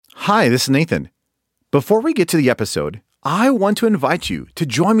Hi, this is Nathan. Before we get to the episode, I want to invite you to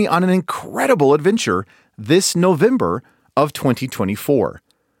join me on an incredible adventure this November of 2024.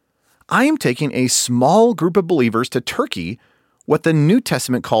 I am taking a small group of believers to Turkey, what the New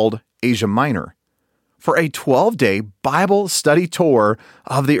Testament called Asia Minor, for a 12-day Bible study tour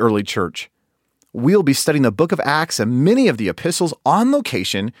of the early church. We'll be studying the book of Acts and many of the epistles on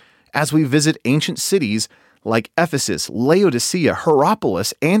location as we visit ancient cities like Ephesus, Laodicea,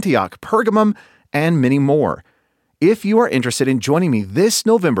 Hierapolis, Antioch, Pergamum, and many more. If you are interested in joining me this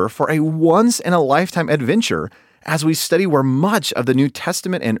November for a once-in-a-lifetime adventure as we study where much of the New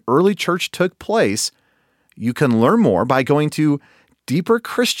Testament and early church took place, you can learn more by going to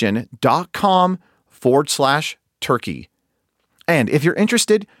deeperchristian.com/Turkey. And if you're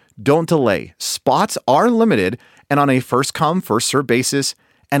interested, don't delay. Spots are limited and on a first-come, first-served basis,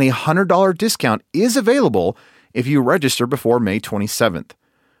 and a $100 discount is available if you register before May 27th.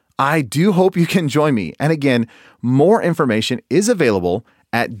 I do hope you can join me. And again, more information is available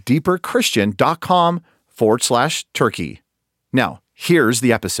at deeperchristian.com/Turkey. Now, here's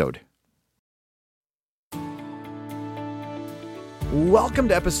the episode. Welcome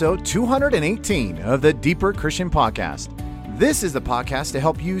to episode 218 of the Deeper Christian Podcast. This is the podcast to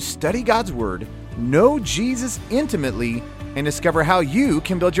help you study God's Word, know Jesus intimately, and discover how you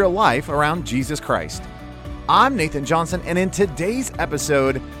can build your life around Jesus Christ. I'm Nathan Johnson, and in today's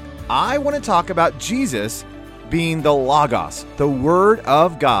episode, I want to talk about Jesus being the Logos, the Word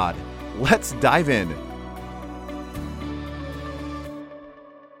of God. Let's dive in.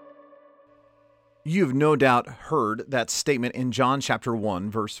 You've no doubt heard that statement in John chapter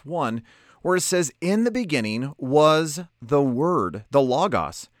 1, verse 1, where it says, "In the beginning was the Word, the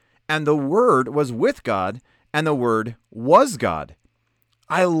Logos, and the Word was with God, and the Word was God."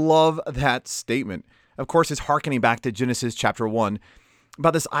 I love that statement. Of course, it's hearkening back to Genesis chapter 1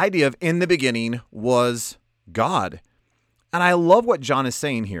 about this idea of in the beginning was God. And I love what John is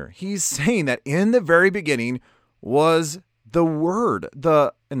saying here. He's saying that in the very beginning was the Word.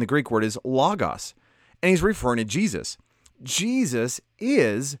 And the Greek word is logos. And he's referring to Jesus. Jesus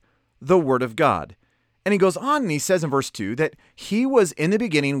is the Word of God. And he goes on and he says in verse 2 that he was in the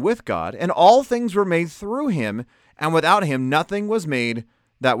beginning with God, and all things were made through him, and without him nothing was made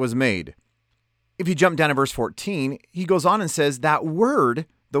that was made. If you jump down to verse 14, he goes on and says that Word,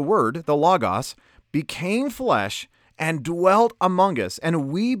 the Logos, became flesh and dwelt among us, and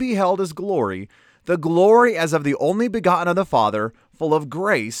we beheld his glory, the glory as of the only begotten of the Father, full of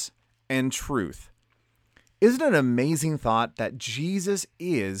grace and truth. Isn't it an amazing thought that Jesus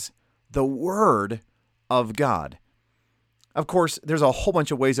is the Word of God? Of course, there's a whole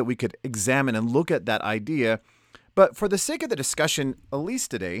bunch of ways that we could examine and look at that idea, but for the sake of the discussion, at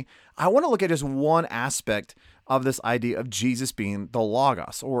least today, I want to look at just one aspect of this idea of Jesus being the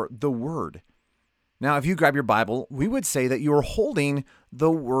Logos, or the Word. Now, if you grab your Bible, we would say that you are holding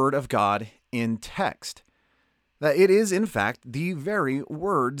the Word of God in text, that it is, in fact, the very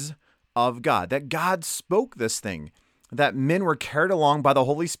words of God, that God spoke this thing, that men were carried along by the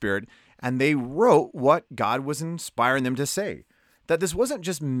Holy Spirit, and they wrote what God was inspiring them to say. That this wasn't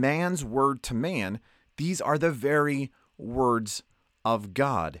just man's word to man. These are the very words of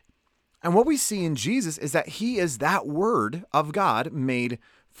God. And what we see in Jesus is that he is that Word of God made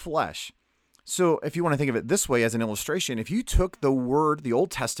flesh. So if you want to think of it this way as an illustration, if you took the Word, the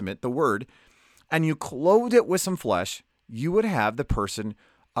Old Testament, the Word, and you clothed it with some flesh, you would have the person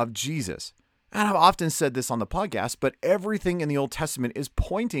of Jesus. And I've often said this on the podcast, but everything in the Old Testament is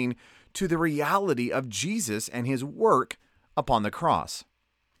pointing to the reality of Jesus and his work upon the cross.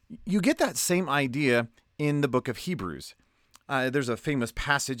 You get that same idea in the book of Hebrews. There's a famous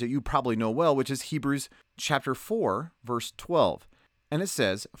passage that you probably know well, which is Hebrews chapter 4, verse 12. And it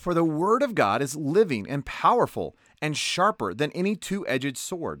says, "For the word of God is living and powerful and sharper than any two-edged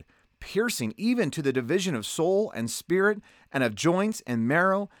sword, piercing even to the division of soul and spirit and of joints and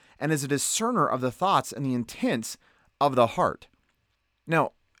marrow, and is a discerner of the thoughts and the intents of the heart."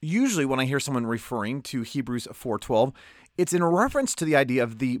 Now, usually when I hear someone referring to Hebrews 4:12, it's in reference to the idea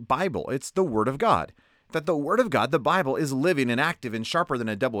of the Bible. It's the Word of God. That the Word of God, the Bible, is living and active and sharper than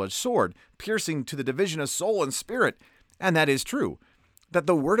a double-edged sword, piercing to the division of soul and spirit. And that is true. That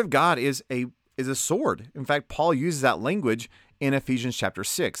the Word of God is a sword. In fact, Paul uses that language in Ephesians chapter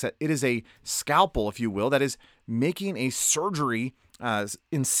 6. That it is a scalpel, if you will, that is making a surgery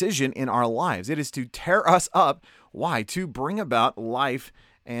incision in our lives. It is to tear us up. Why? To bring about life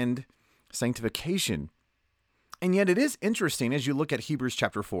and sanctification. And yet it is interesting as you look at Hebrews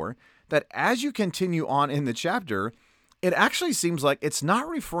chapter 4, that as you continue on in the chapter, it actually seems like it's not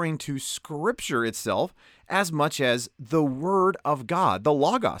referring to Scripture itself as much as the Word of God, the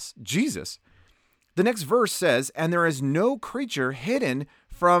Logos, Jesus. The next verse says, "And there is no creature hidden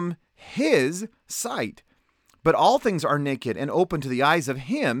from his sight, but all things are naked and open to the eyes of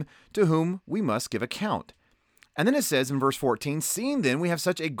him to whom we must give account." And then it says in verse 14, "Seeing then we have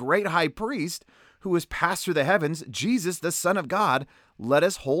such a great high priest who has passed through the heavens, Jesus, the Son of God, let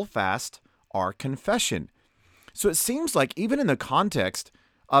us hold fast our confession." So it seems like even in the context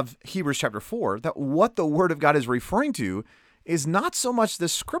of Hebrews chapter 4, that what the Word of God is referring to is not so much the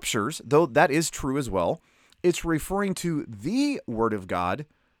Scriptures, though that is true as well. It's referring to the Word of God,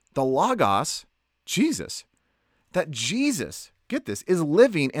 the Logos, Jesus. That Jesus, get this, is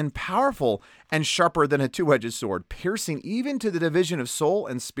living and powerful and sharper than a two-edged sword, piercing even to the division of soul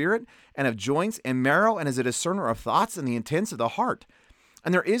and spirit and of joints and marrow, and is a discerner of thoughts and the intents of the heart.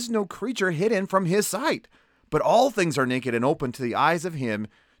 And there is no creature hidden from his sight, but all things are naked and open to the eyes of him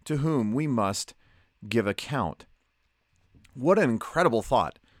to whom we must give account. What an incredible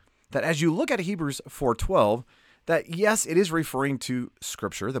thought, that as you look at Hebrews 4:12, that yes, it is referring to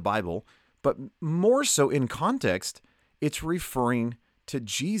Scripture, the Bible, but more so in context, it's referring to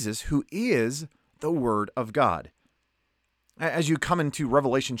Jesus, who is the Word of God. As you come into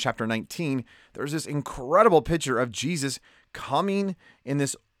Revelation chapter 19, there's this incredible picture of Jesus coming in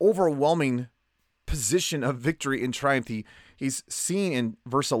this overwhelming position of victory and triumph. He's seen in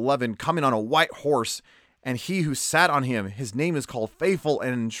verse 11 coming on a white horse, and he who sat on him, his name is called Faithful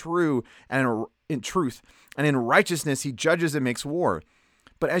and True, and in truth, and in righteousness he judges and makes war.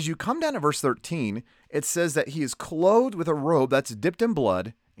 But as you come down to verse 13, it says that he is clothed with a robe that's dipped in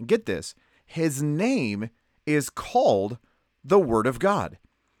blood, and get this, his name is called the Word of God.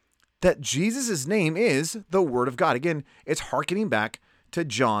 That Jesus' name is the Word of God. Again, it's hearkening back to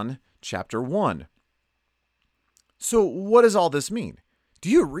John chapter 1. So what does all this mean? Do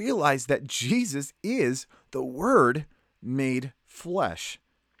you realize that Jesus is the Word made flesh?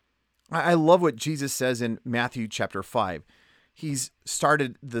 I love what Jesus says in Matthew chapter 5. He's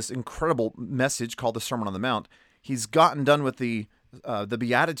started this incredible message called the Sermon on the Mount. He's gotten done with the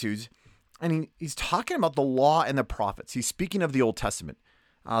Beatitudes, and he's talking about the law and the prophets. He's speaking of the Old Testament.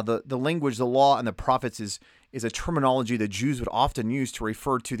 The language, the law and the prophets is a terminology the Jews would often use to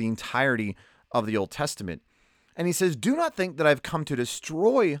refer to the entirety of the Old Testament. And he says, "Do not think that I've come to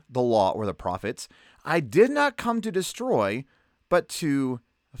destroy the law or the prophets. I did not come to destroy, but to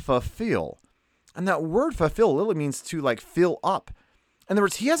fulfill." And that word fulfill literally means to fill up. In other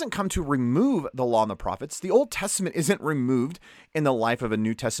words, he hasn't come to remove the law and the prophets. The Old Testament isn't removed in the life of a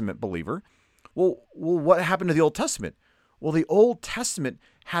New Testament believer. Well, what happened to the Old Testament? Well, the Old Testament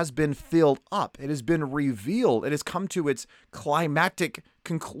has been filled up. It has been revealed. It has come to its climactic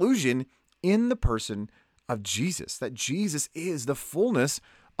conclusion in the person of Jesus, that Jesus is the fullness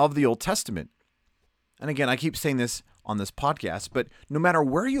of the Old Testament. And again, I keep saying this on this podcast, but no matter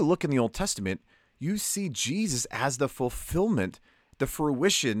where you look in the Old Testament, you see Jesus as the fulfillment, the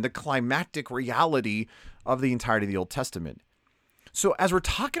fruition, the climactic reality of the entirety of the Old Testament. So as we're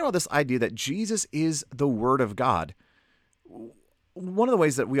talking about this idea that Jesus is the Word of God, one of the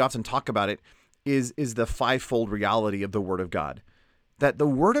ways that we often talk about it is the fivefold reality of the Word of God. That the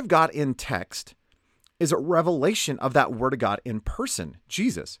Word of God in text is a revelation of that Word of God in person,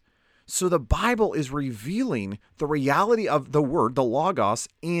 Jesus. So the Bible is revealing the reality of the Word, the Logos,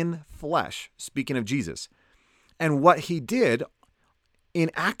 in flesh, speaking of Jesus, and what he did in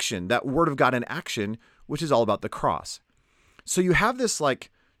action, that Word of God in action, which is all about the cross. So you have this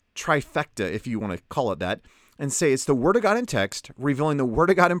trifecta, if you want to call it that, and say it's the Word of God in text, revealing the Word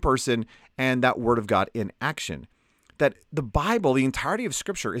of God in person, and that Word of God in action. That the Bible, the entirety of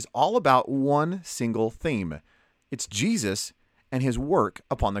Scripture, is all about one single theme. It's Jesus and his work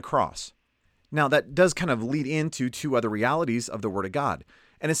upon the cross. Now, that does kind of lead into two other realities of the Word of God,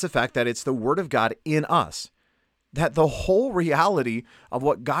 and it's the fact that it's the Word of God in us. That the whole reality of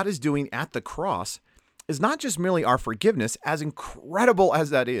what God is doing at the cross is not just merely our forgiveness, as incredible as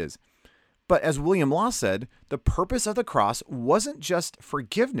that is, but as William Law said, the purpose of the cross wasn't just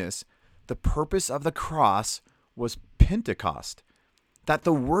forgiveness. The purpose of the cross was Pentecost. That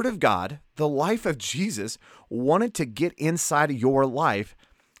the Word of God, the life of Jesus, wanted to get inside your life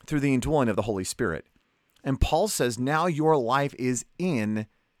through the indwelling of the Holy Spirit. And Paul says, now your life is in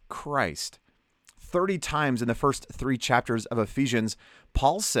Christ. 30 times in the first 3 chapters of Ephesians,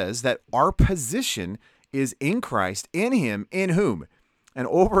 Paul says that our position is in Christ, in him, in whom? And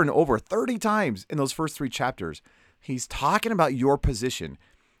over 30 times in those first 3 chapters, he's talking about your position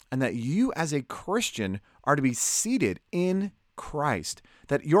and that you as a Christian are to be seated in Christ,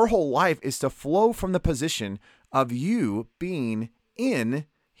 that your whole life is to flow from the position of you being in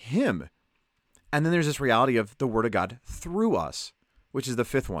him. And then there's this reality of the Word of God through us, which is the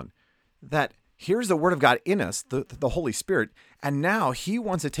fifth one. That here's the Word of God in us, the Holy Spirit, and now he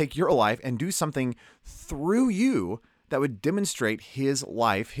wants to take your life and do something through you that would demonstrate his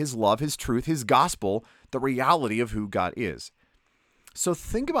life, his love, his truth, his gospel, the reality of who God is. So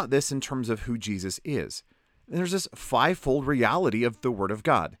think about this in terms of who Jesus is. There's this fivefold reality of the Word of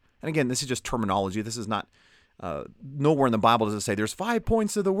God. And again, this is just terminology. This is not, nowhere in the Bible does it say there's 5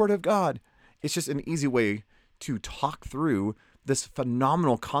 points of the Word of God. It's just an easy way to talk through this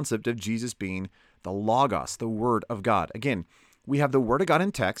phenomenal concept of Jesus being the Logos, the Word of God. Again, we have the Word of God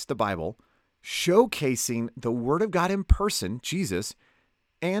in text, the Bible, showcasing the Word of God in person, Jesus,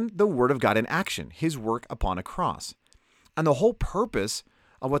 and the Word of God in action, his work upon a cross. And the whole purpose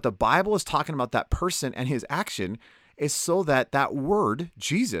of what the Bible is talking about, that person and his action, is so that that Word,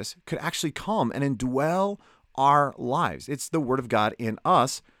 Jesus, could actually come and indwell our lives. It's the Word of God in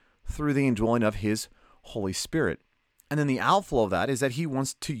us through the indwelling of his Holy Spirit. And then the outflow of that is that he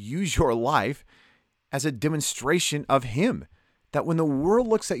wants to use your life as a demonstration of him. That when the world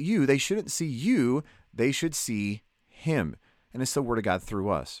looks at you, they shouldn't see you, they should see him. And it's the Word of God through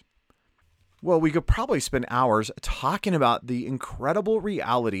us. Well, we could probably spend hours talking about the incredible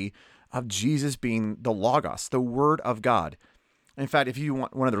reality of Jesus being the Logos, the Word of God. In fact, if you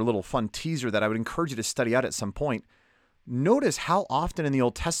want one other little fun teaser that I would encourage you to study out at some point, notice how often in the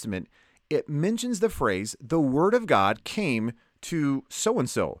Old Testament it mentions the phrase, the Word of God came to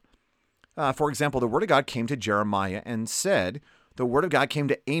so-and-so. For example, the Word of God came to Jeremiah and said, the Word of God came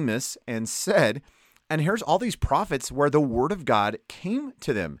to Amos and said, and here's all these prophets where the Word of God came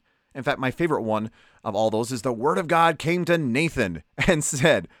to them. In fact, my favorite one of all those is the Word of God came to Nathan and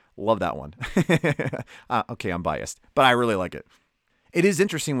said, love that one. Okay, I'm biased, but I really like it. It is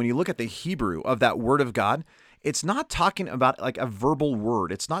interesting when you look at the Hebrew of that Word of God, it's not talking about like a verbal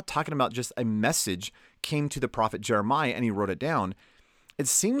word. It's not talking about just a message came to the prophet Jeremiah and he wrote it down. It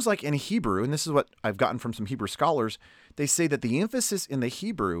seems like in Hebrew, and this is what I've gotten from some Hebrew scholars, they say that the emphasis in the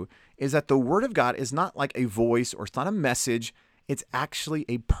Hebrew is that the Word of God is not like a voice or it's not a message. It's actually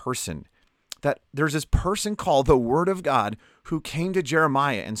a person. That there's this person called the Word of God who came to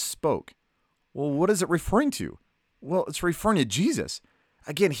Jeremiah and spoke. Well, what is it referring to? Well, it's referring to Jesus.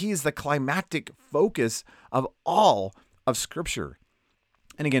 Again, he is the climactic focus of all of Scripture.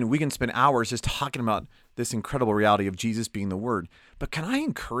 And again, we can spend hours just talking about this incredible reality of Jesus being the Word. But can I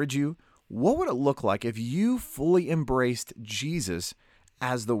encourage you, what would it look like if you fully embraced Jesus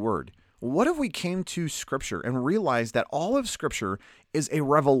as the Word? What if we came to Scripture and realized that all of Scripture is a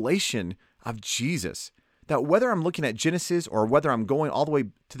revelation of Jesus? That whether I'm looking at Genesis or whether I'm going all the way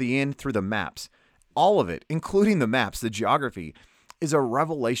to the end through the maps, all of it, including the maps, the geography, is a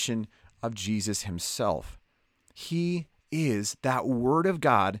revelation of Jesus himself. He is that Word of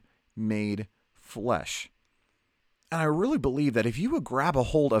God made flesh. And I really believe that if you would grab a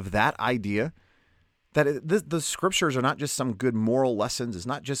hold of that idea, that the Scriptures are not just some good moral lessons, it's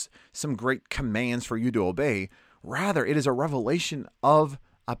not just some great commands for you to obey. Rather, it is a revelation of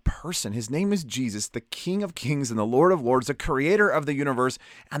a person. His name is Jesus, the King of Kings and the Lord of Lords, the creator of the universe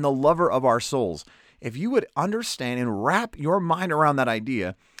and the lover of our souls. If you would understand and wrap your mind around that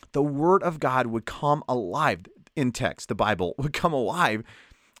idea, the Word of God would come alive in text. The Bible would come alive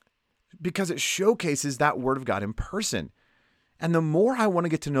because it showcases that Word of God in person. And the more I want to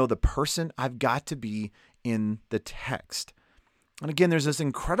get to know the person, I've got to be in the text. And again, there's this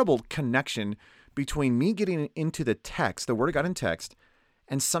incredible connection between me getting into the text, the Word of God in text,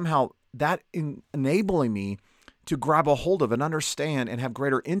 and somehow that enabling me to grab a hold of and understand and have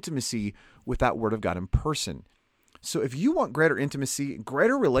greater intimacy with that Word of God in person. So if you want greater intimacy,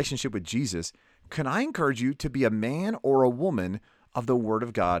 greater relationship with Jesus, can I encourage you to be a man or a woman of the Word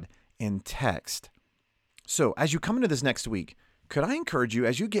of God in text? So as you come into this next week, could I encourage you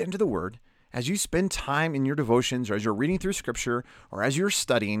as you get into the Word, as you spend time in your devotions or as you're reading through Scripture or as you're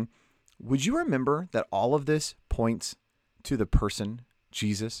studying, would you remember that all of this points to the person,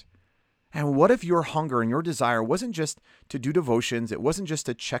 Jesus? And what if your hunger and your desire wasn't just to do devotions, it wasn't just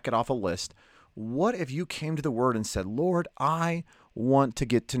to check it off a list? What if you came to the Word and said, Lord, I want to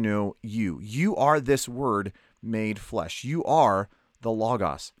get to know you. You are this Word made flesh. You are the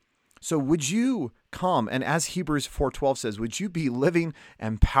Logos. So would you come, and as Hebrews 4:12 says, would you be living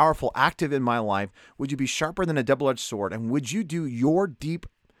and powerful, active in my life? Would you be sharper than a double-edged sword? And would you do your deep,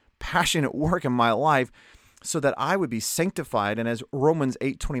 passionate work in my life so that I would be sanctified? And as Romans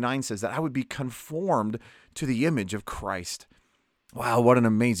 8:29 says, that I would be conformed to the image of Christ. Wow, what an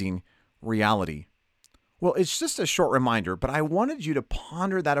amazing reality. Well, it's just a short reminder, but I wanted you to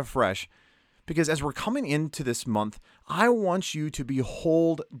ponder that afresh because as we're coming into this month, I want you to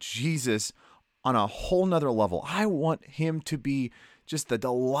behold Jesus on a whole nother level. I want him to be just the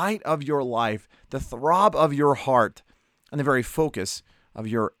delight of your life, the throb of your heart, and the very focus of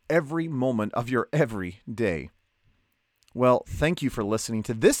your every moment of your every day. Well, thank you for listening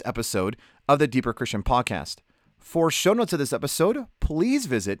to this episode of the Deeper Christian Podcast. For show notes of this episode, please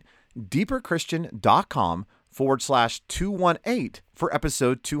visit deeperchristian.com/218 for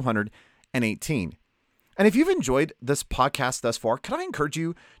episode 218. And if you've enjoyed this podcast thus far, can I encourage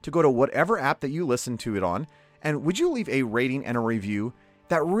you to go to whatever app that you listen to it on, and would you leave a rating and a review?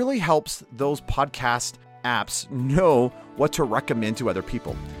 That really helps those podcast apps know what to recommend to other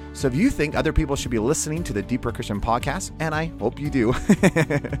people. So if you think other people should be listening to the Deeper Christian Podcast, and I hope you do,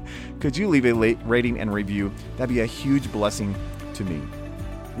 could you leave a rating and review? That'd be a huge blessing to me.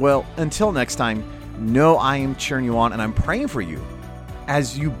 Well, until next time, know I am cheering you on and I'm praying for you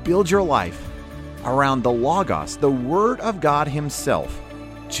as you build your life around the Logos, the Word of God himself,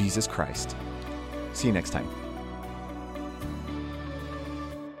 Jesus Christ. See you next time.